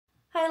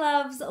Hi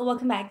loves,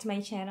 welcome back to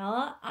my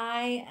channel.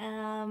 I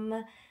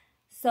am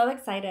so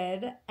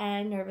excited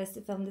and nervous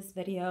to film this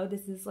video.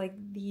 This is like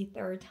the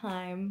third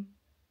time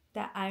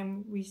that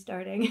I'm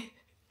restarting.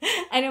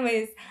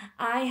 Anyways,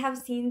 I have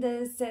seen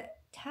this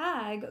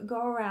tag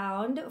go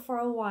around for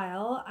a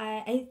while.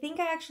 I think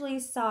I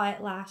actually saw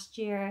it last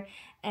year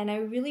and I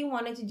really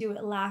wanted to do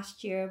it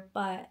last year,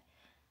 but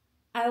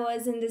I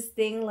was in this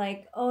thing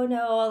like, oh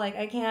no, like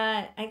I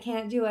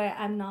can't do it.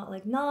 I'm not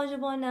like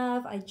knowledgeable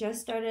enough. I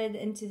just started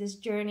into this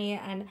journey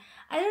and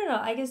I don't know,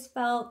 I just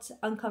felt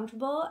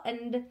uncomfortable.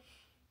 And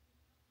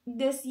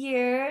this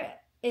year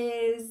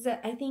is,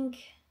 I think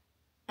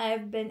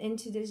I've been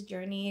into this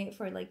journey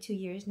for like 2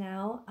 years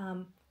now,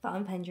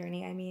 fountain pen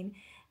journey, I mean.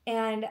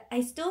 And I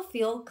still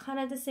feel kind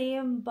of the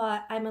same,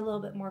 but I'm a little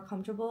bit more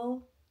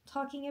comfortable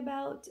talking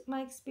about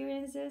my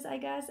experiences, I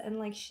guess, and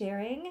like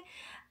sharing.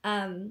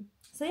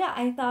 So yeah,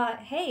 I thought,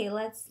 hey,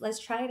 let's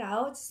try it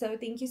out. So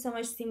thank you so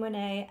much, Simone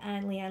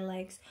and Leanne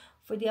Likes,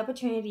 for the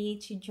opportunity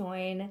to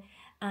join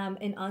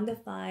in On the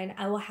Fun.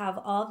 I will have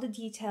all the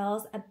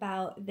details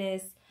about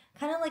this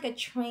kind of like a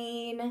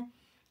train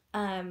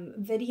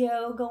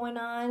video going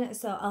on.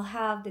 So I'll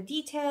have the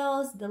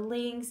details, the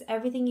links,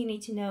 everything you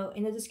need to know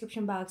in the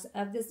description box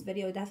of this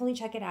video. Definitely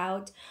check it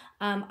out.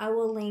 I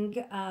will link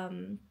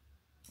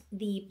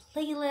the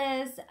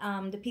playlist,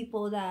 the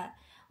people that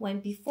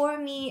went before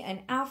me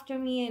and after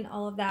me and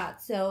all of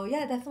that. So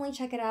yeah, definitely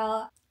check it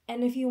out.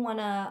 And if you want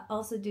to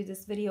also do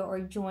this video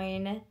or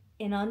join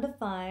in on the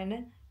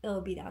fun,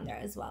 it'll be down there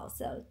as well.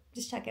 So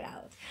just check it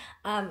out.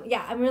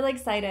 Yeah, I'm really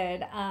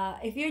excited.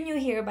 If you're new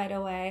here, by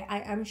the way, I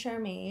am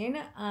Charmaine.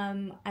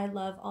 I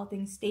love all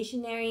things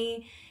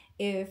stationery.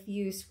 If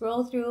you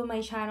scroll through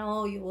my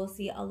channel, you will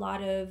see a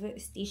lot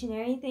of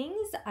stationery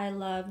things. I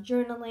love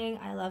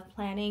journaling, I love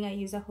planning, I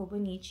use a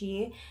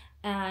Hobonichi,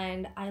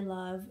 and I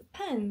love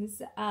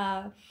pens.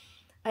 I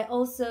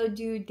also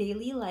do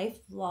daily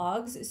life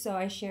vlogs, so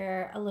I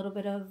share a little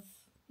bit of,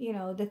 you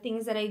know, the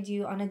things that I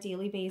do on a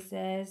daily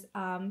basis,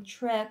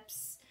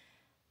 trips,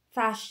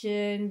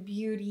 fashion,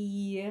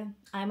 beauty.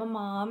 I'm a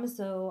mom,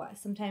 so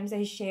sometimes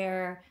I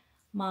share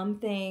mom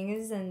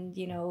things and,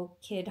 you know,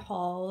 kid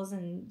hauls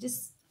and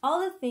just all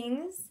the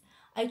things.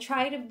 I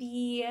try to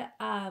be,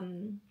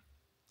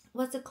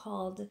 what's it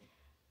called?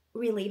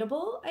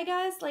 Relatable, I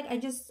guess. Like I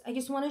just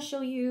want to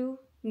show you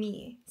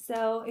me.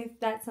 So if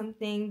that's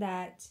something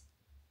that,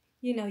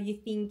 you know, you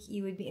think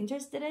you would be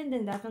interested in,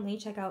 then definitely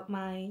check out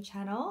my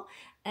channel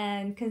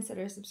and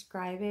consider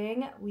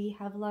subscribing. We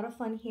have a lot of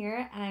fun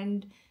here.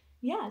 And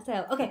yeah,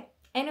 so okay,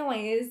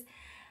 anyways,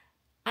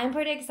 I'm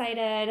pretty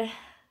excited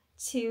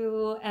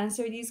to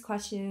answer these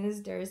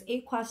questions. There's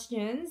 8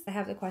 questions. I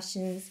have the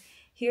questions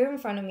here in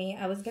front of me.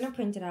 I was gonna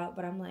print it out,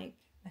 but I'm like,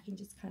 I can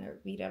just kind of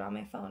read it on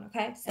my phone.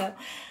 Okay, so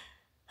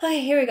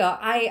okay, here we go.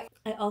 I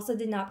also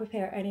did not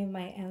prepare any of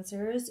my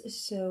answers,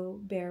 so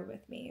bear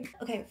with me.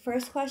 Okay,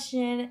 first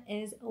question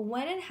is,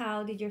 when and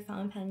how did your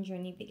fountain pen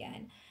journey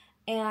begin?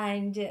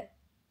 And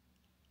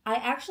I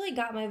actually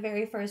got my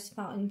very first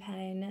fountain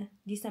pen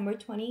December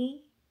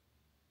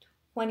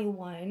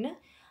 2021.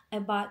 I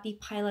bought the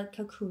Pilot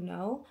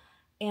Kakuno,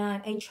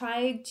 and I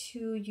tried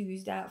to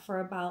use that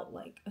for about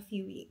like a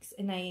few weeks,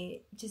 and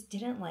I just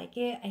didn't like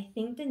it. I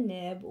think the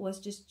nib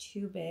was just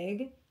too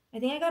big. I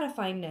think I got a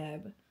fine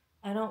nib.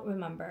 I don't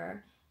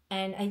remember.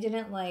 And I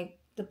didn't like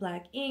the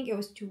black ink. It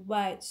was too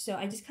wet. So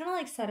I just kind of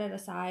like set it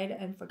aside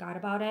and forgot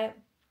about it.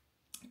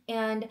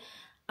 And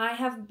I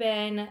have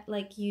been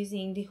like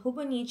using the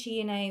Hobonichi,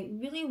 and I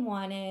really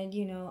wanted,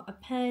 you know, a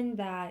pen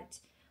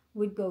that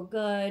would go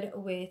good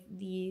with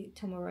the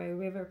Tomorrow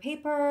River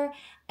paper.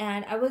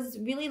 And I was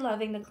really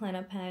loving the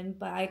Klena pen,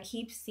 but I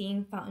keep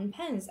seeing fountain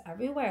pens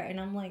everywhere. And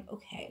I'm like,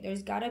 okay,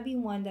 there's gotta be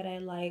one that I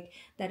like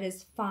that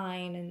is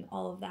fine and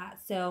all of that.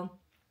 So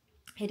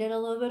I did a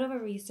little bit of a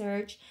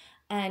research,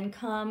 and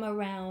come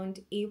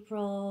around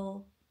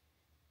April,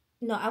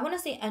 no, I want to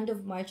say end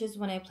of March is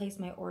when I placed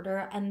my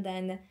order, and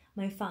then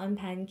my fountain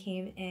pen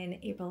came in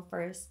April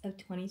 1st of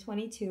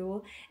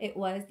 2022. It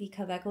was the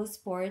Kaweco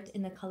Sport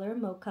in the color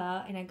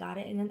Mocha, and I got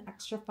it in an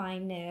extra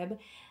fine nib,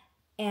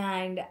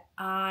 and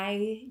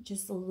I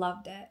just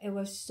loved it. It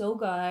was so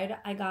good.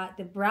 I got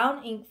the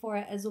brown ink for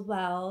it as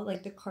well,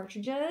 like the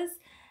cartridges,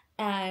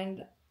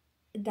 and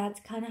that's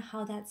kind of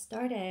how that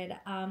started.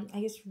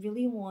 I just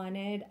really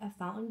wanted a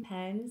fountain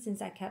pen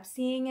since I kept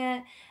seeing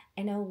it,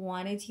 and I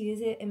wanted to use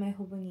it in my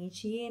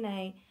Hobonichi, and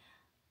I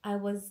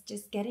was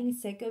just getting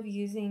sick of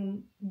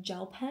using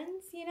gel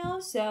pens, you know?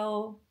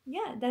 So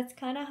yeah, that's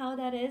kind of how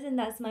that is, and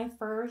that's my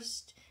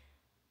first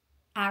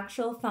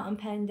actual fountain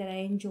pen that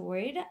I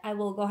enjoyed. I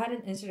will go ahead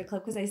and insert a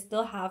clip because I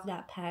still have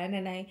that pen,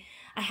 and I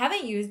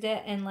haven't used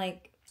it in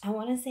like, I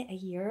want to say a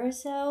year or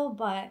so,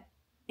 but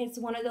it's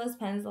one of those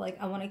pens that like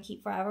I want to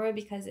keep forever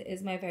because it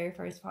is my very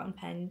first fountain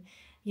pen,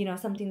 you know,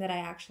 something that I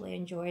actually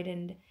enjoyed,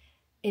 and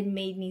it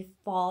made me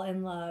fall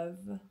in love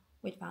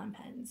with fountain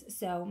pens.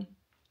 So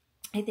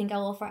I think I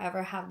will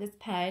forever have this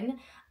pen.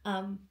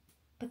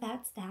 But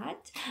that's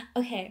that.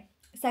 Okay,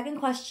 second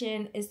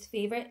question is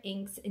favorite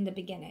inks in the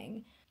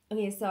beginning.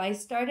 Okay, so I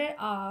started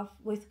off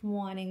with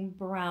wanting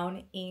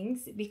brown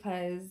inks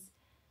because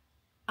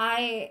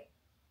I,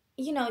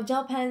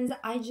 gel pens,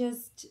 I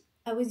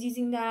was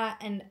using that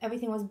and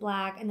everything was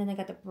black, and then I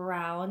got the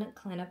brown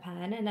Clean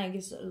pen and I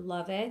just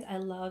love it. I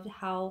loved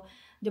how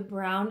the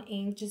brown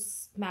ink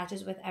just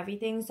matches with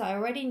everything. So I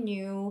already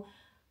knew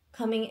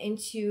coming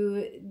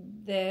into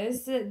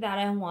this that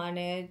I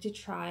wanted to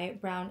try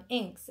brown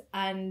inks,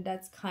 and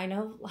that's kind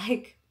of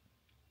like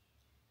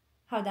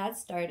how that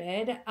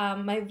started. One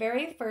of my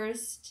very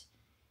first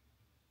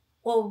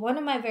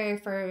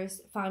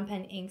fountain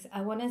pen inks,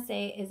 I want to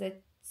say, is a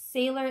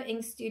Sailor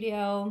Ink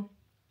Studio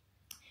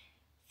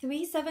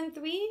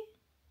 373,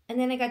 and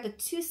then I got the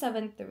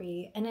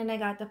 273, and then I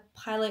got the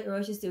Pilot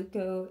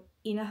Iroshizuku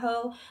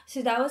Inaho.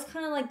 So that was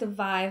kind of like the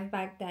vibe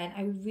back then.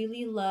 I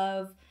really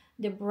love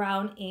the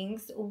brown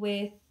inks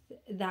with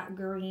that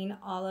green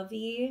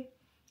olivey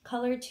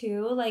color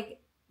too,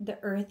 like the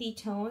earthy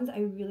tones I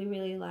really,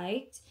 really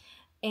liked.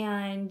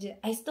 And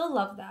I still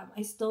love them.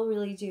 I still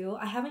really do.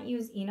 I haven't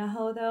used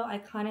Inaho though. I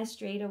kind of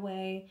strayed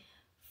away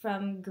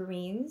from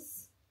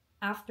greens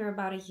after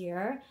about a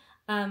year.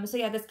 So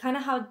yeah, that's kind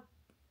of how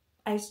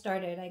I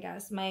started, I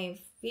guess. My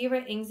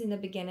favorite inks in the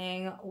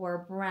beginning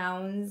were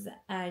browns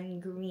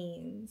and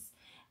greens.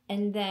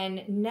 And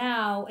then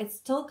now it's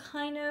still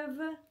kind of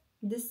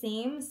the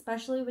same,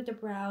 especially with the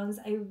browns.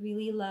 I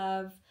really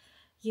love,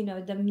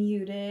 the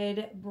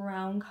muted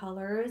brown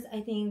colors. I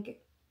think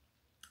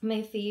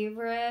my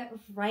favorite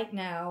right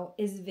now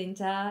is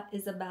Vinta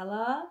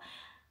Isabella.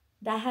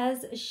 That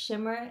has a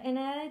shimmer in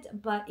it,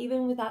 but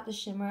even without the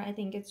shimmer, I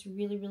think it's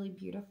really, really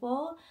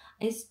beautiful.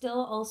 I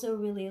still also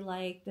really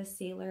like the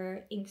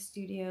Sailor Ink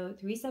Studio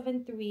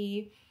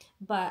 373,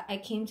 but I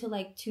came to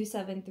like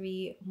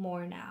 273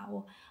 more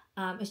now.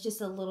 It's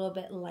just a little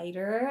bit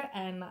lighter,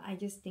 and I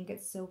just think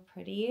it's so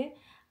pretty.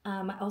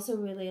 I also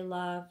really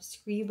love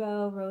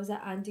Scribo, Rosa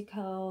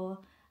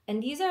Antico,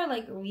 and these are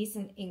like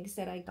recent inks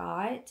that I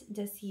got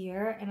this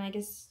year, and I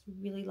just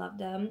really love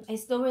them. I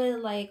still really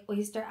like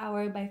Oyster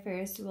Hour by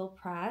Ferris Wheel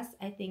Press.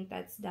 I think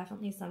that's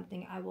definitely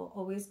something I will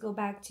always go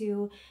back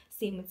to.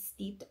 Same with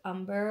Steeped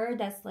Umber.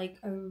 That's like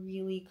a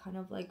really kind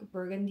of like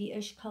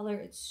burgundy-ish color.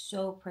 It's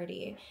so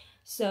pretty.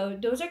 So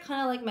those are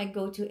kind of like my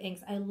go-to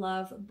inks. I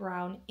love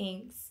brown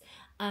inks.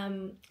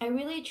 I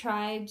really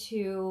tried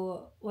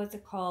to, what's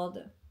it called?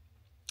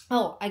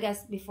 Oh, I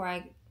guess before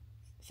I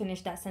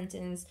finish that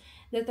sentence,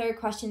 the third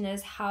question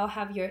is, how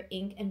have your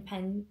ink and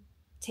pen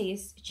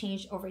taste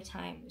changed over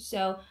time?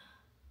 So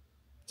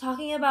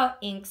talking about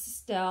inks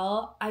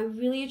still, I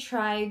really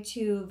tried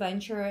to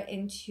venture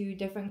into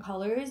different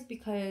colors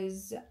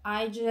because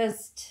I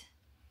just,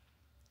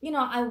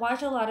 I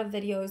watch a lot of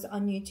videos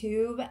on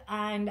YouTube,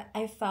 and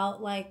I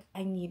felt like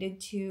I needed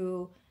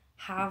to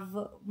have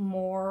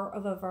more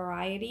of a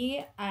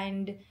variety,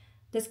 and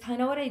that's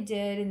kind of what I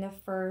did in the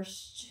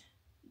first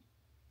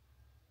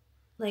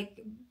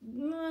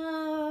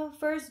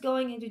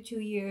going into 2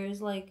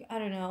 years. Like, I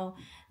don't know,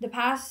 the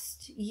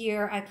past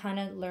year I kind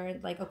of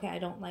learned like, okay, I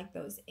don't like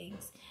those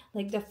inks.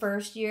 Like the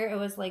first year it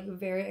was like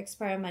very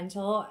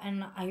experimental,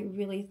 and I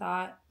really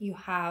thought you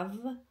have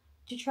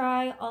to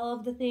try all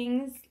of the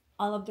things,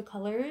 all of the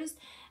colors,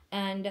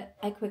 and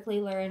I quickly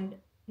learned,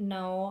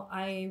 no,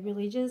 I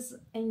really just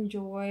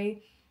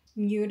enjoy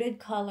muted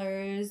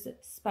colors,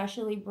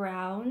 especially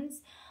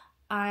browns.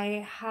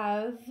 I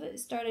have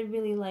started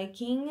really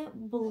liking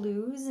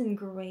blues and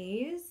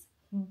grays,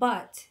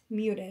 but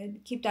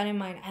muted. Keep that in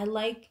mind. I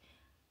like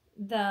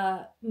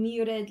the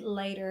muted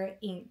lighter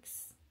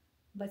inks,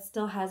 but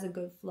still has a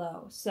good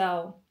flow.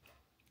 So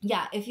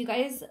yeah, if you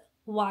guys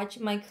watch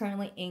my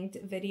currently inked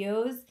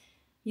videos,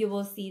 you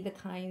will see the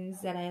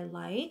kinds that I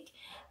like.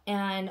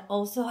 And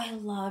also I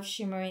love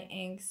shimmery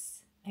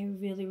inks. I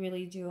really,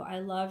 really do. I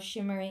love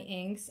shimmery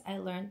inks. I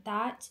learned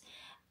that.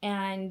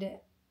 And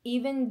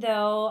even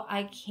though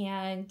I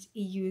can't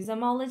use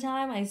them all the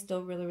time, I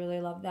still really, really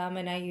love them,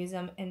 and I use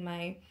them in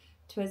my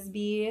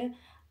TWSBI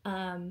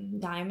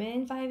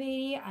Diamond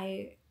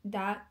 580.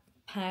 That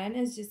pen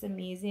is just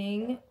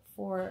amazing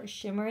for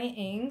shimmery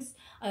inks.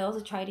 I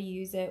also try to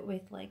use it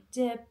with like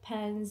dip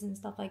pens and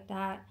stuff like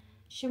that.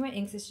 Shimmery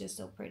inks is just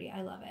so pretty.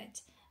 I love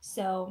it.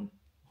 So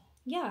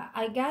yeah,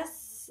 I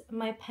guess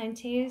my pen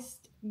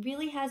taste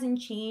really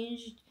hasn't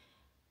changed,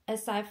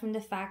 aside from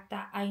the fact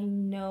that I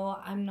know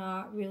I'm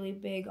not really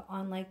big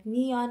on like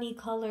neon-y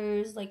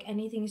colors, like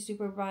anything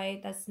super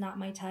bright. That's not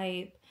my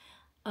type.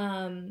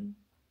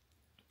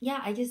 Yeah,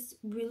 I just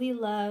really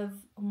love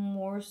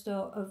more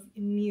so of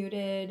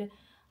muted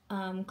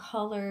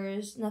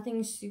colors,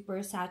 nothing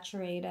super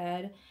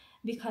saturated,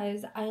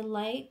 because I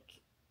like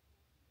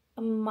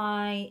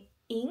my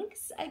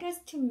inks, I guess,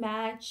 to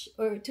match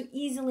or to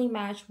easily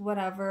match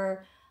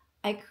whatever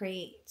I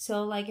create.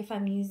 So like if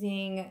I'm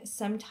using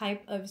some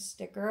type of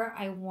sticker,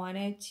 I want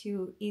it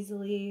to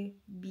easily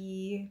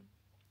be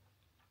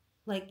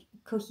like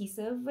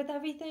cohesive with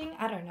everything.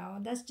 I don't know.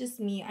 That's just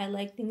me. I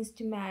like things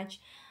to match.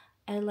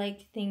 I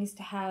like things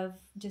to have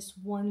just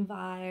one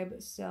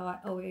vibe. So I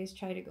always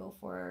try to go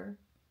for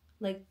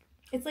like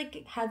it's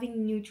like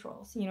having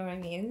neutrals, you know what I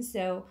mean?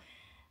 So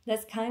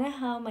that's kind of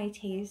how my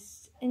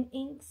taste in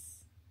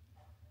inks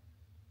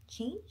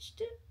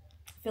changed.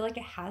 I feel like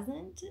it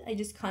hasn't. I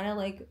just kind of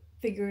like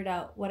figured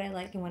out what I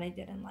like and what I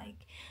didn't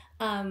like.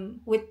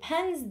 With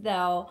pens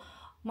though,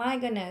 my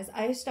goodness,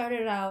 I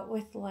started out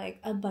with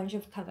like a bunch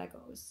of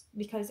Kavekos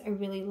because I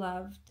really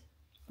loved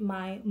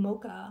my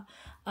Mocha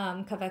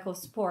Kaveco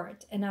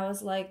Sport. And I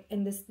was like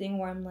in this thing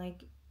where I'm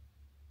like,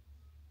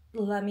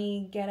 let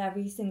me get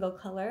every single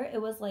color.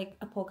 It was like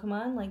a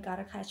Pokemon, like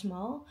gotta catch them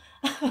all.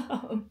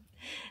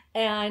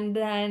 And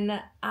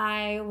then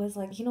I was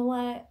like, you know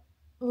what?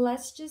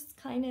 Let's just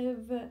kind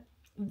of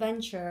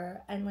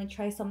venture and like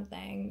try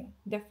something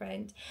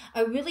different.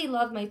 I really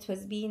love my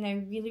TWSBI, and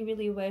I really,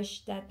 really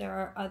wish that there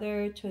are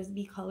other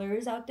TWSBI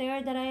colors out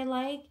there that I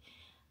like,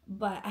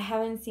 but I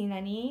haven't seen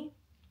any.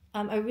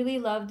 I really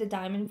love the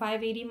Diamond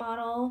 580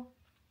 model,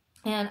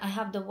 and I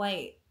have the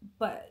white,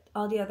 but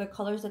all the other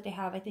colors that they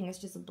have, I think it's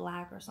just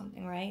black or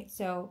something, right?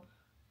 So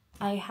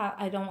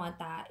I don't want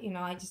that, you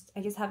know. I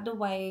just have the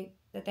white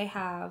that they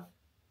have,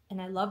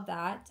 and I love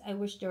that. I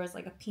wish there was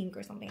like a pink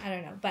or something, I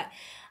don't know, but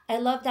I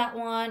love that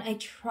one. I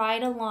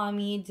tried a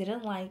Lamy,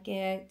 didn't like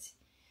it.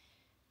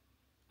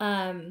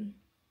 And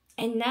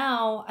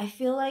now I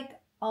feel like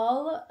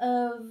all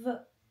of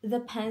the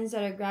pens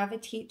that I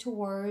gravitate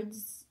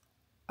towards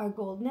are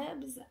gold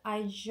nibs.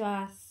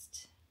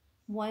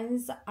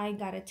 Once I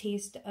got a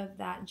taste of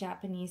that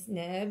Japanese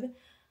nib,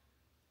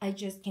 I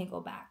just can't go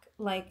back.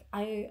 Like,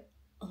 I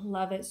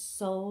love it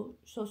so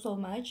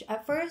much.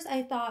 At first,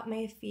 I thought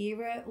my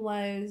favorite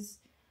was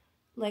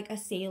like a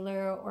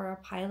sailor or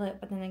a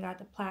pilot, but then I got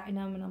the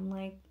platinum, and I'm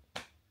like,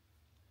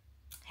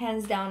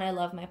 hands down, I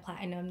love my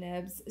platinum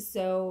nibs.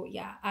 So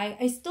yeah,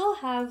 I still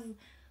have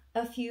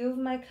a few of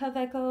my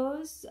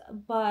Kavekos,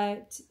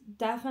 but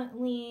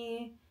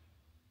definitely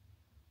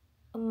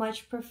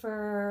much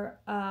prefer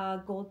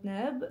gold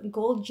nib,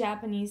 gold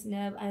Japanese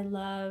nib. I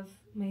love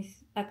my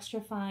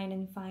extra fine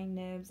and fine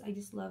nibs. I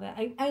just love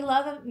it. I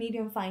love a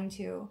medium fine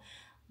too,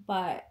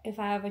 but if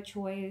I have a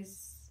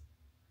choice,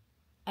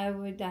 I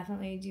would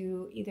definitely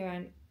do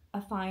either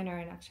a fine or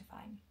an extra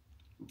fine.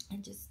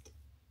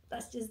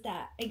 That's just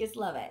that. I just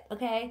love it.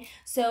 Okay,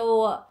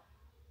 so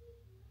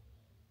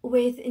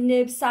with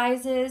nib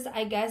sizes,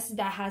 I guess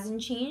that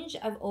hasn't changed.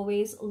 I've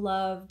always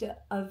loved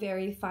a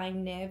very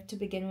fine nib to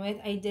begin with.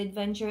 I did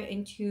venture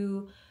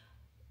into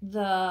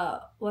the,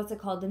 what's it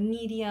called, the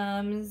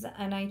mediums,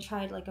 and I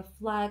tried like a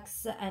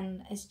flex,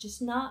 and it's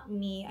just not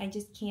me. I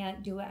just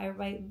can't do it. I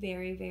write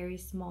very, very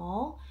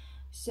small.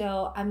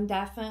 So I'm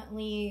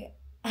definitely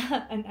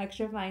an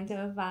extra fine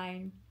to a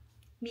fine,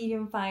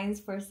 medium fines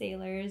for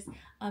sailors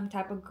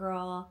type of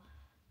girl.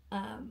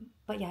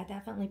 But yeah,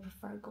 definitely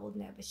prefer gold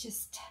nib. It's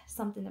just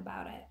something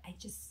about it. I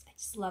just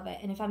love it.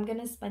 And if I'm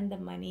gonna spend the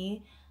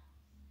money,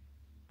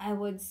 I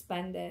would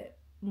spend it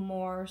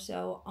more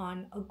so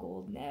on a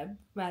gold nib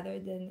rather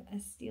than a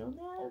steel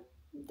nib.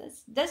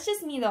 That's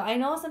just me though. I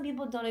know some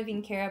people don't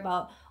even care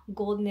about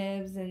gold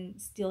nibs and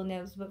steel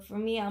nibs, but for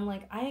me, I'm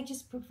like, I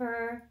just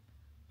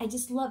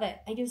love it.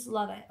 I just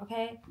love it.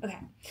 Okay.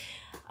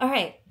 All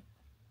right.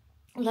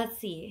 Let's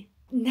see.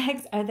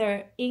 Next, are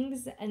there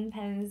inks and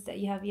pens that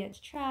you have yet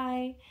to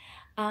try,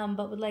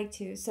 but would like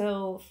to?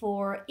 So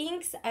for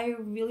inks, I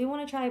really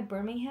want to try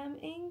Birmingham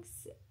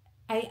inks.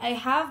 I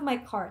have my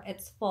cart,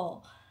 it's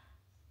full,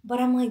 but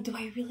I'm like, do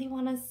I really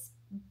want to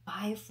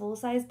buy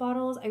full-size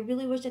bottles? I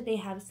really wish that they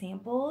have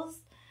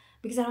samples,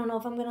 because I don't know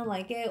if I'm gonna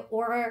like it,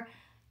 or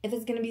if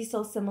it's gonna be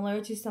so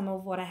similar to some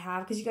of what I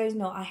have, because you guys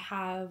know I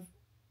have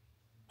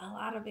a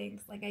lot of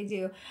inks, like I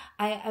do.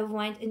 I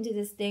went into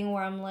this thing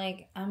where I'm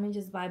like, I'm gonna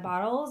just buy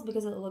bottles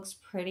because it looks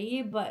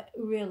pretty, but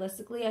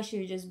realistically I should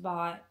have just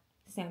bought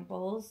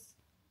samples,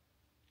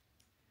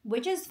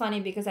 which is funny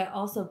because I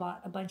also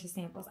bought a bunch of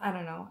samples. I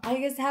don't know, I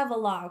just have a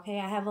lot. Okay,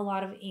 I have a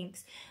lot of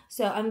inks,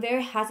 so I'm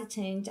very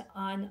hesitant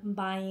on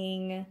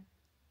buying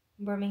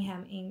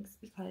Birmingham inks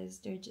because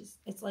they're just,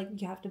 it's like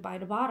you have to buy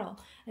the bottle,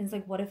 and it's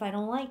like, what if I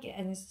don't like it?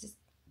 And it's just,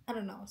 I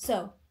don't know.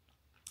 So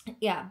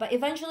yeah, but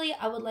eventually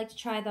I would like to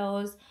try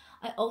those.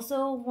 I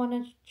also want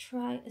to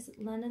try, is it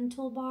Lennon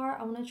Toolbar?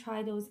 I want to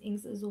try those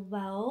inks as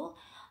well.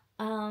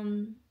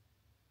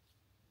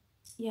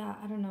 Yeah,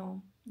 I don't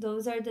know.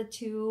 Those are the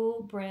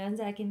two brands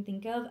that I can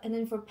think of. And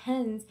then for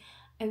pens,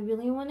 I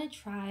really want to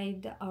try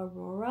the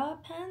Aurora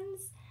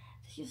pens.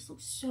 They just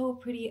look so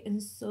pretty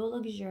and so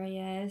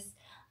luxurious.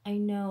 I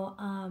know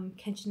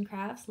Kenshin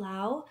Crafts,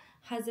 Lau,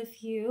 has a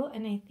few,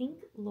 and I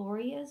think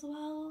Lori as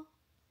well.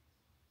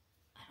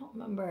 I don't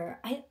remember.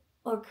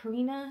 Or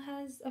Karina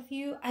has a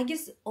few. I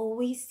just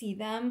always see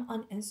them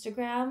on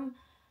Instagram,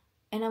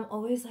 and I'm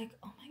always like,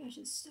 oh my gosh,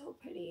 it's so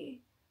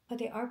pretty. But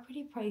they are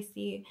pretty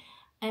pricey,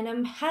 and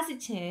I'm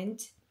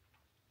hesitant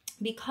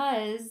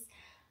because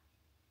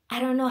I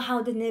don't know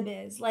how the nib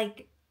is.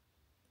 Like,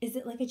 is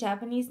it like a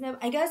Japanese nib?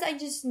 I guess I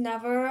just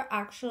never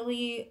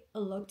actually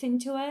looked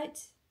into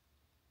it,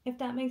 if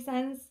that makes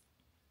sense.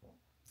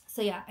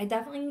 So yeah, I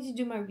definitely need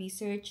to do my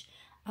research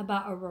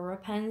about Aurora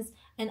pens,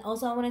 and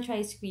also I want to try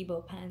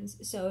Scribo pens.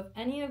 So if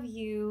any of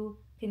you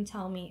can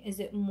tell me,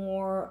 is it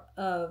more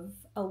of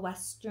a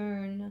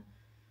Western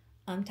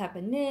type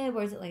of nib,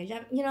 or is it like a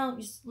Japanese? You know,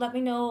 just let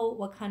me know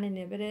what kind of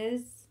nib it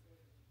is.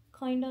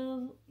 Kind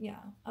of,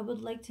 yeah, I would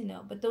like to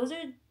know. But those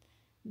are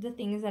the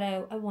things that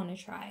I want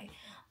to try.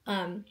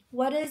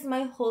 What is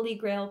my Holy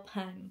Grail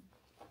pen?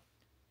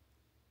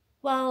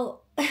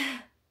 Well,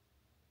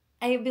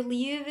 I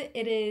believe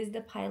it is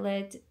the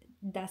Pilot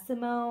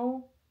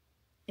Decimo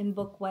in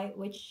Book White,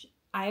 which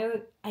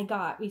I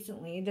got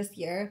recently this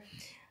year.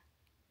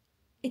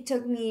 It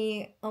took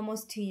me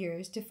almost 2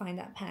 years to find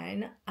that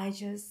pen. I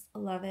just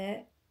love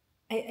it.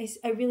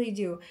 I really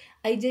do.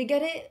 I did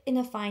get it in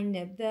a fine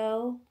nib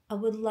though. I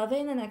would love it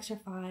in an extra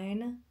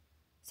fine.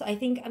 So I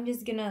think I'm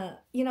just gonna,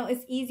 you know,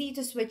 it's easy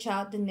to switch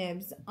out the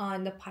nibs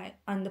on the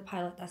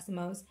Pilot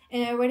Decimos.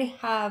 And I already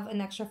have an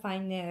extra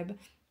fine nib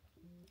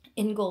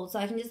in gold, so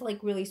I can just like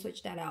really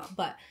switch that out.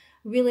 But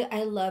really,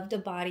 I love the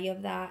body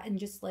of that, and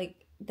just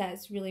like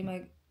that's really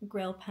my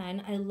Grail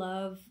pen. I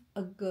love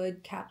a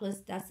good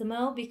capless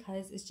Decimo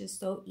because it's just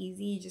so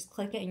easy. You just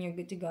click it and you're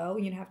good to go.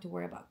 You don't have to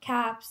worry about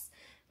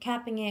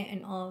capping it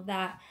and all of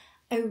that.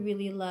 I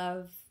really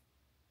love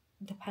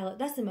the Pilot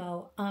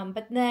Decimo.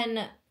 But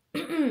then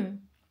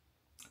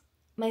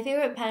my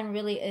favorite pen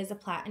really is a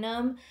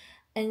platinum.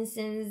 And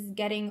since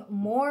getting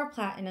more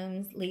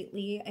platinums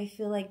lately, I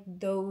feel like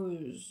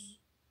those,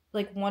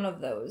 like one of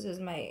those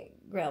is my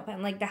Grail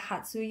pen. Like the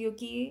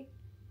Hatsuyuki.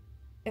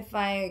 If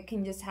I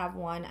can just have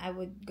one, I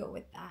would go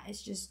with that.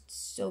 It's just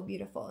so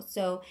beautiful.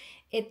 So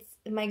it's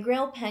my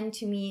Grail pen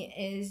to me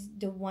is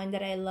the one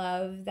that I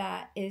love,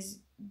 that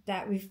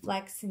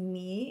reflects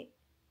me,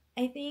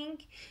 I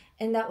think.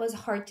 And that was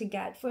hard to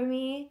get for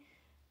me.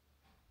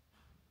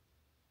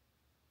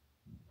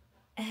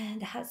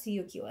 And the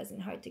Hatsuyuki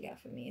wasn't hard to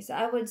get for me. So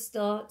I would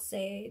still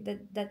say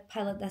that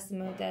Pilot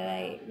Decimo that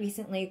I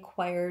recently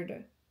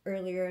acquired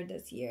earlier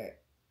this year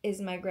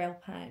is my Grail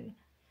pen.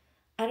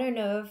 I don't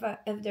know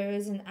if there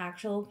is an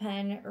actual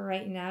pen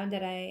right now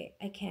that I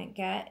can't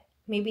get.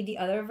 Maybe the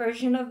other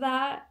version of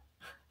that.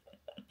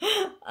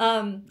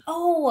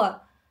 Oh,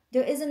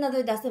 there is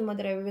another Decimo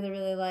that I really,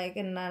 really like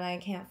and that I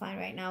can't find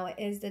right now. It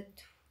is the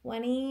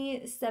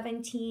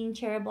 2017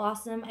 Cherry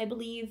Blossom, I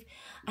believe.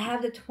 I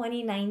have the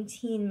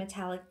 2019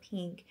 Metallic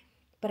Pink,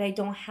 but I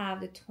don't have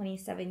the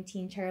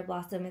 2017 Cherry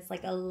Blossom. It's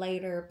like a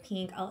lighter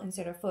pink. I'll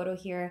insert a photo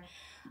here.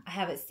 I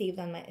have it saved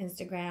on my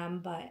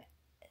Instagram, but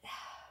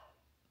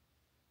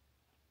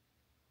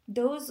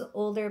those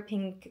older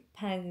pink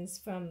pens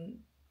from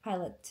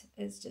Pilot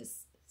is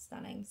just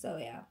stunning. So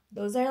yeah,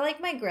 those are like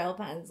my Grail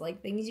pens,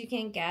 like things you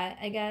can't get,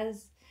 I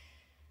guess.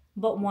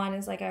 But one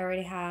is like I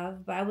already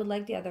have, but I would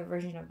like the other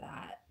version of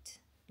that,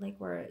 like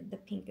where the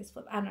pink is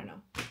flipped. I don't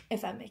know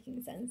if I'm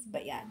making sense,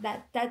 but yeah,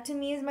 that to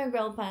me is my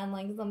Grail pen,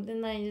 like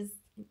something that I just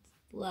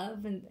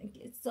love, and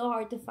it's so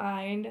hard to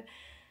find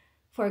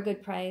for a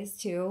good price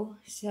too.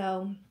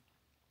 So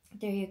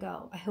there you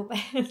go. I hope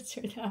I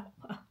answered that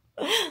well.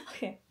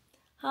 Okay.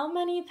 How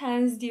many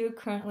pens do you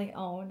currently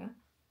own?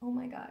 Oh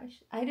my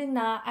gosh.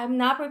 I'm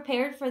not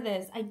prepared for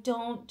this. I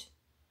don't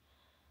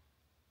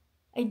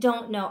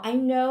know. I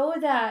know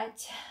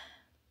that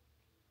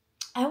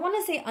I want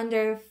to say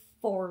under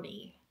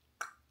 40.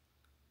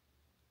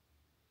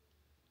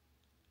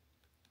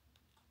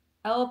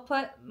 I'll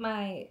put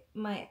my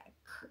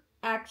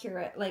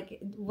accurate, like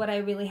what I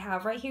really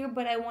have right here,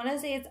 but I want to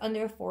say it's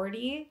under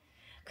 40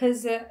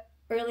 because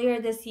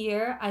earlier this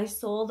year I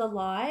sold a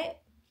lot.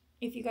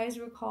 If you guys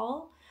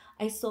recall,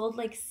 I sold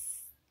like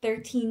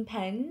 13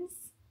 pens.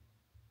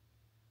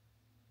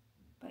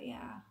 But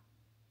yeah.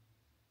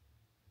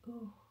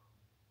 Ooh.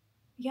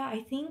 Yeah,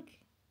 I think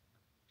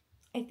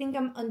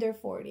I'm under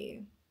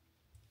 40.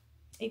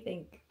 I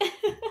think.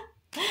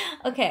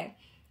 Okay.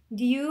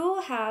 Do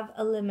you have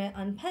a limit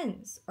on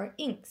pens or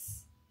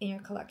inks in your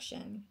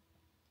collection?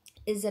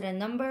 Is it a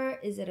number?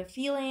 Is it a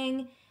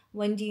feeling?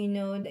 When do you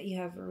know that you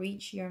have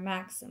reached your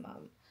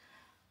maximum?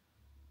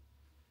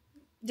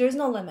 There's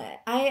no limit.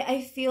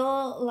 I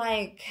feel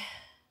like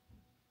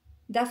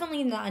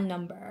definitely not a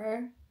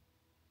number.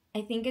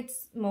 I think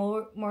it's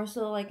more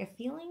so like a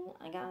feeling,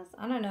 I guess.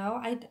 I don't know.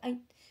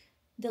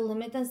 The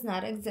limit does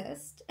not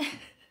exist.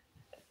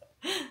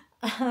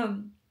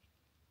 I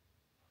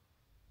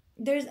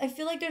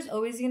feel like there's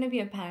always gonna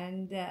be a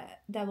pen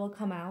that will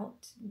come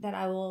out that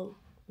I will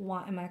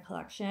want in my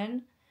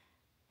collection.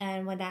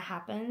 And when that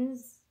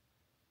happens,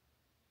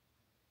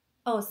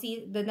 oh,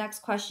 see, the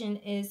next question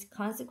is,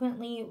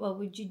 consequently, what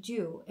would you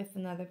do if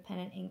another pen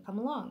and ink come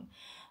along?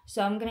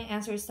 So I'm going to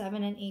answer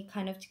 7 and 8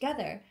 kind of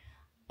together.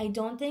 I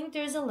don't think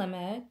there's a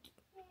limit.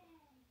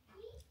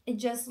 It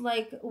just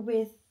like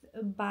with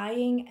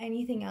buying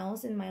anything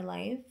else in my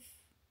life,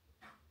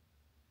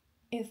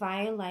 if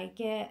I like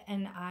it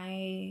and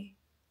I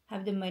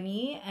have the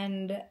money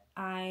and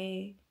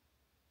I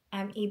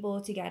am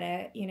able to get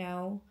it, you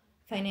know,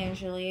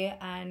 financially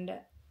and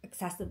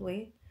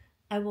accessibly,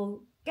 I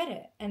will get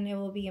it and it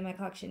will be in my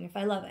collection if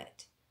I love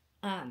it.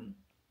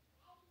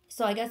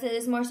 So I guess it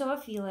is more so a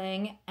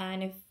feeling,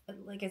 and if,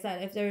 like I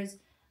said, if there's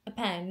a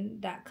pen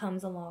that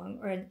comes along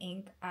or an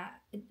ink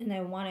and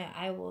I want it,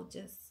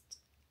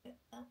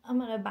 I'm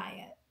gonna buy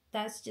it.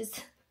 That's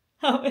just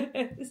how it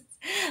is.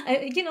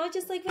 You know,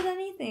 just like with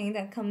anything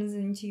that comes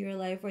into your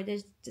life, or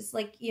there's just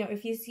like, you know,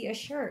 if you see a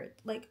shirt,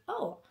 like,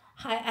 oh,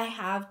 I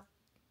have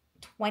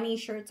 20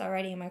 shirts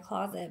already in my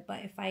closet,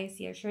 but if I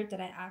see a shirt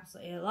that I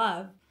absolutely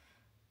love,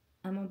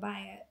 I'm gonna buy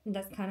it. And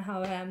that's kind of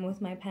how I am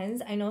with my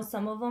pens. I know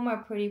some of them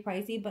are pretty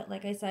pricey, but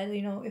like I said,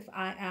 you know, if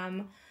I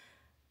am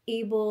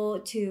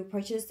able to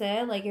purchase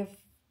it, like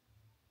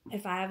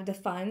if I have the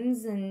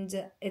funds and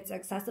it's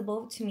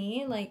accessible to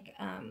me, like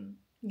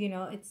you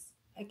know,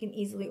 I can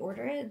easily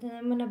order it, then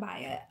I'm gonna buy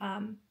it.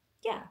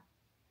 Yeah,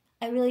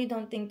 I really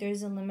don't think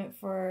there's a limit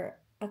for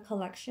a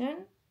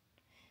collection.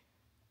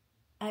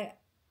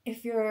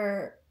 If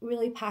you're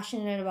really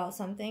passionate about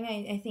something,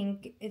 I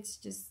think it's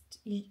just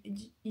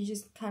you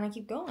just kind of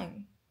keep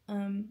going.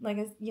 Like,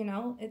 you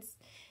know,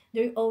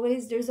 there's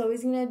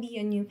always gonna be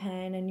a new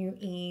pen, a new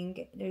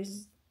ink.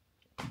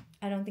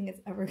 I don't think it's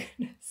ever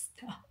gonna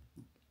stop.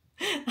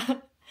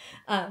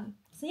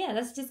 So yeah,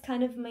 that's just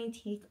kind of my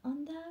take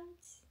on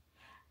that.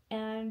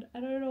 And I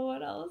don't know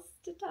what else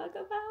to talk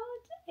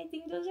about. I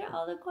think those are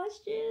all the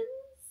questions.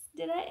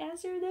 Did I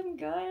answer them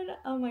good?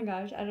 Oh my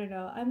gosh, I don't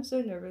know. I'm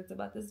so nervous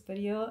about this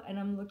video, and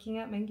I'm looking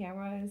at my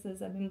camera and it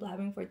says I've been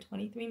blabbing for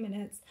 23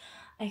 minutes.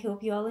 I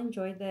hope you all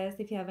enjoyed this.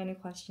 If you have any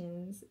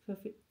questions,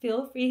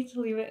 feel free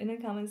to leave it in the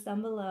comments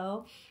down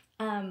below.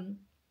 Yeah,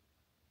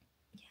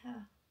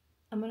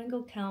 I'm gonna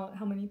go count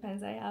how many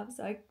pens I have,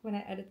 so when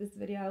I edit this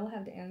video, I will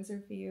have the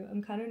answer for you.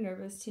 I'm kind of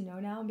nervous to know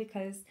now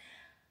because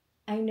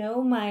I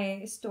know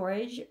my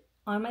storage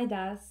on my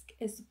desk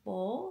is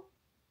full,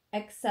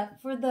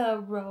 except for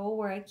the row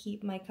where I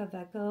keep my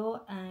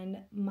Kaweco and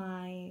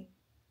my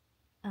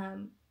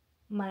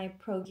my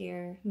Pro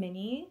Gear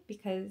Mini,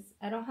 because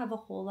I don't have a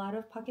whole lot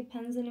of pocket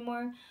pens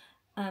anymore.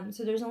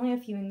 So there's only a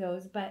few in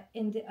those, but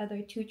in the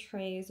other two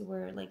trays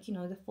where, like, you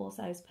know, the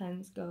full-size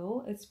pens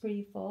go, it's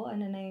pretty full.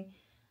 And then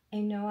I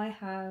know I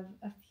have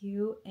a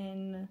few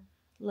in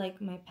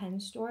like my pen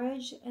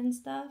storage and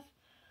stuff.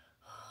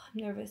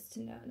 I'm nervous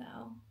to know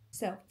now.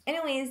 So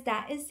anyways,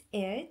 that is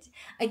it.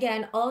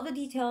 Again, all the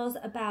details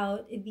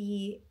about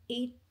the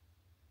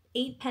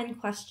eight pen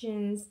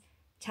questions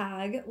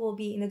tag will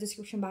be in the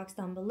description box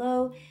down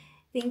below.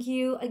 Thank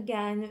you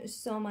again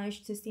so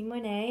much to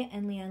Simone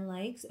and Leanne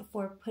Likes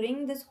for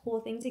putting this whole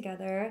thing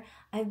together.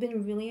 I've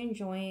been really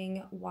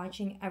enjoying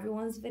watching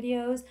everyone's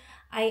videos.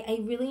 I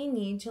really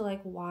need to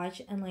like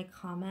watch and like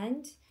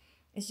comment.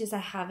 It's just I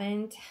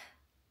haven't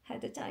had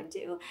the time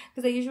to,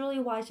 because I usually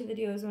watch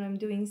videos when I'm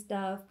doing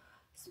stuff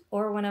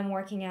or when I'm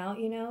working out,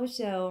 you know,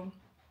 so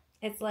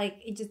it's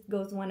like it just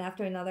goes one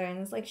after another, and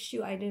it's like,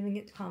 shoot, I didn't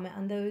get to comment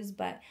on those.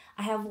 But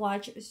I have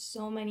watched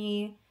so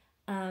many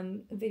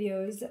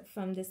videos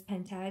from this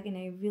pen tag, and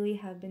I really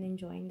have been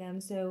enjoying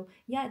them. So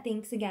yeah,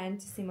 thanks again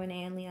to Simone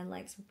and Leanne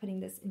Likes for putting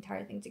this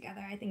entire thing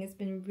together. I think it's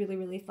been really,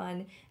 really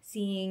fun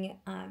seeing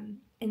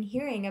and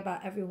hearing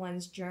about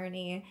everyone's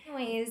journey.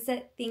 Anyways,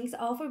 thanks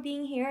all for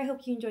being here. I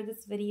hope you enjoyed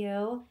this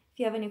video. If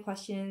you have any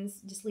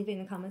questions, just leave it in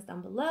the comments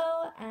down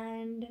below.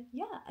 And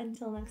yeah,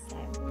 until next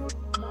time.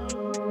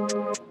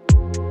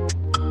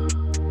 Bye.